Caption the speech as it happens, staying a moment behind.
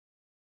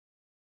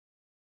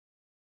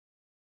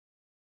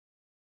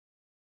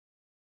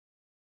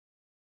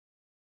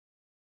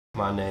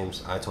My name's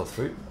Aitor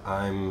Throup.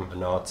 I'm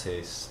an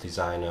artist,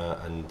 designer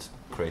and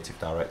creative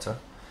director.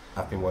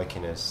 I've been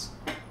working as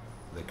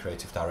the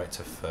creative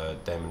director for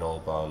Damon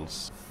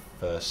Albarn's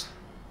first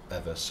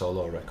ever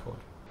solo record.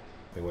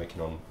 I've been working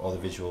on all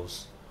the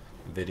visuals,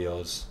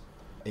 videos.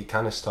 It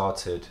kind of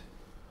started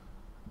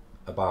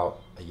about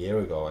a year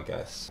ago, I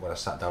guess, when I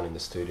sat down in the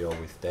studio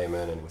with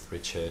Damon and with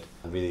Richard,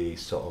 and really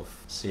sort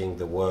of seeing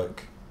the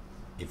work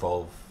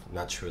evolve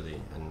naturally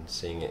and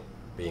seeing it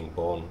being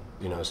born.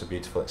 You know, it's a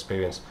beautiful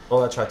experience.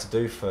 All I tried to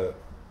do for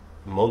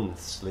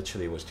months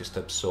literally was just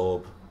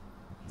absorb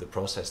the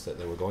process that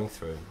they were going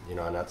through, you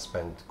know, and I'd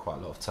spent quite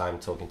a lot of time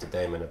talking to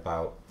Damon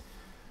about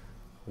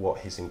what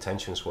his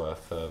intentions were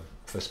for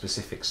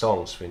specific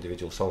songs, for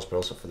individual songs, but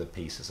also for the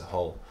piece as a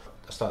whole.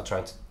 I started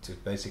trying to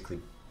basically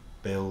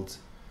build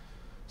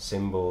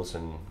symbols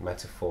and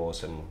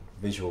metaphors and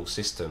visual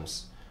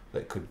systems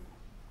that could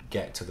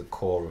get to the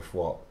core of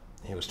what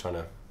he was trying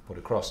to put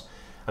across,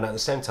 and at the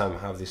same time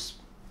have this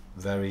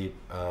very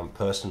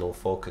personal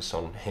focus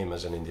on him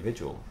as an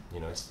individual. You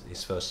know, it's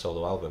his first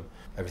solo album.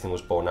 Everything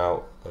was born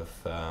out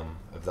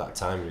of that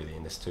time really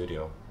in the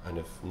studio, and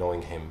of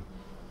knowing him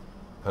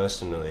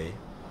personally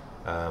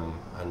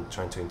and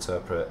trying to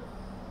interpret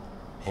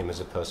him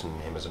as a person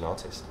and him as an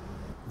artist.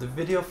 The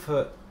video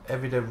for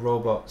Everyday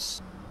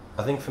Robots,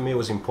 I think for me it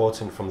was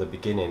important from the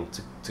beginning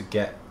to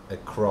get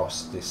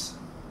across this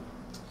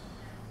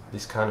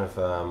kind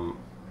of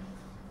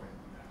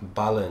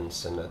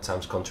balance and at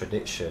times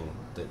contradiction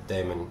that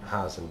Damon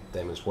has and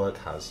Damon's work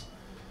has.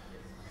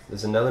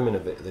 There's an element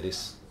of it that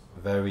is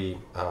very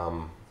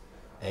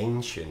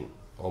ancient,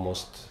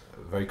 almost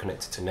very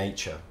connected to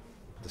nature,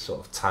 the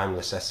sort of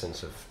timeless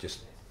essence of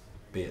just,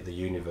 be it the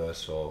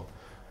universe or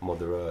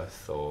Mother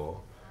Earth or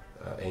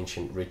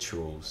ancient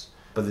rituals.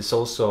 But there's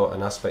also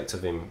an aspect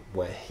of him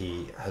where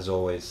he has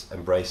always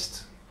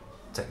embraced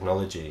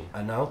technology,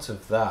 and out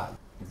of that,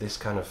 this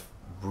kind of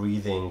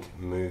breathing,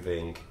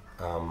 moving,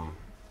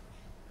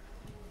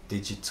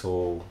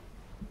 digital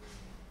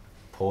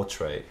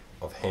portrait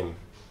of him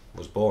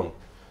was born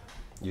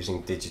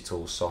using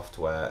digital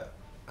software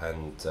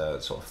and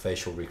sort of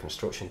facial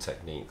reconstruction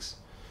techniques.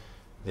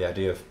 The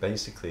idea of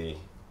basically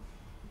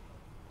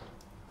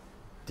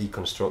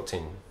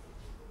deconstructing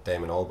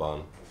Damon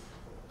Albarn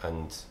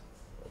and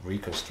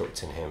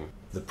reconstructing him,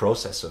 the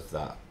process of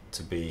that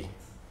to be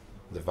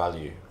the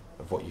value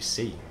of what you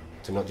see,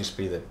 to not just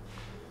be the,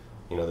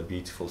 you know, the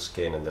beautiful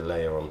skin and the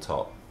layer on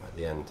top at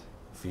the end,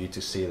 for you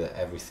to see that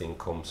everything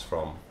comes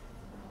from,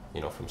 you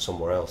know, from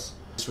somewhere else.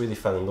 I just really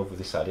fell in love with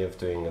this idea of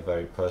doing a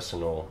very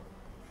personal,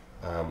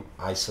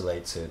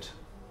 isolated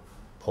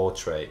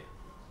portrait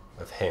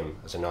of him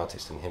as an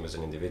artist and him as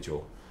an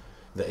individual,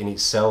 that in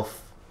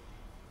itself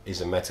is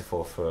a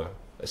metaphor for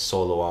a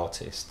solo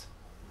artist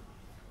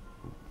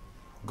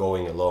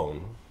going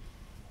alone.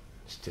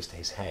 It's just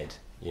his head,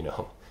 you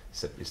know,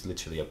 it's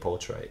literally a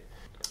portrait,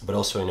 but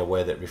also in a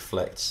way that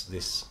reflects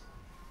this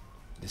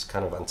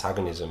kind of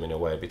antagonism in a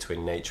way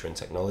between nature and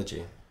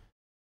technology.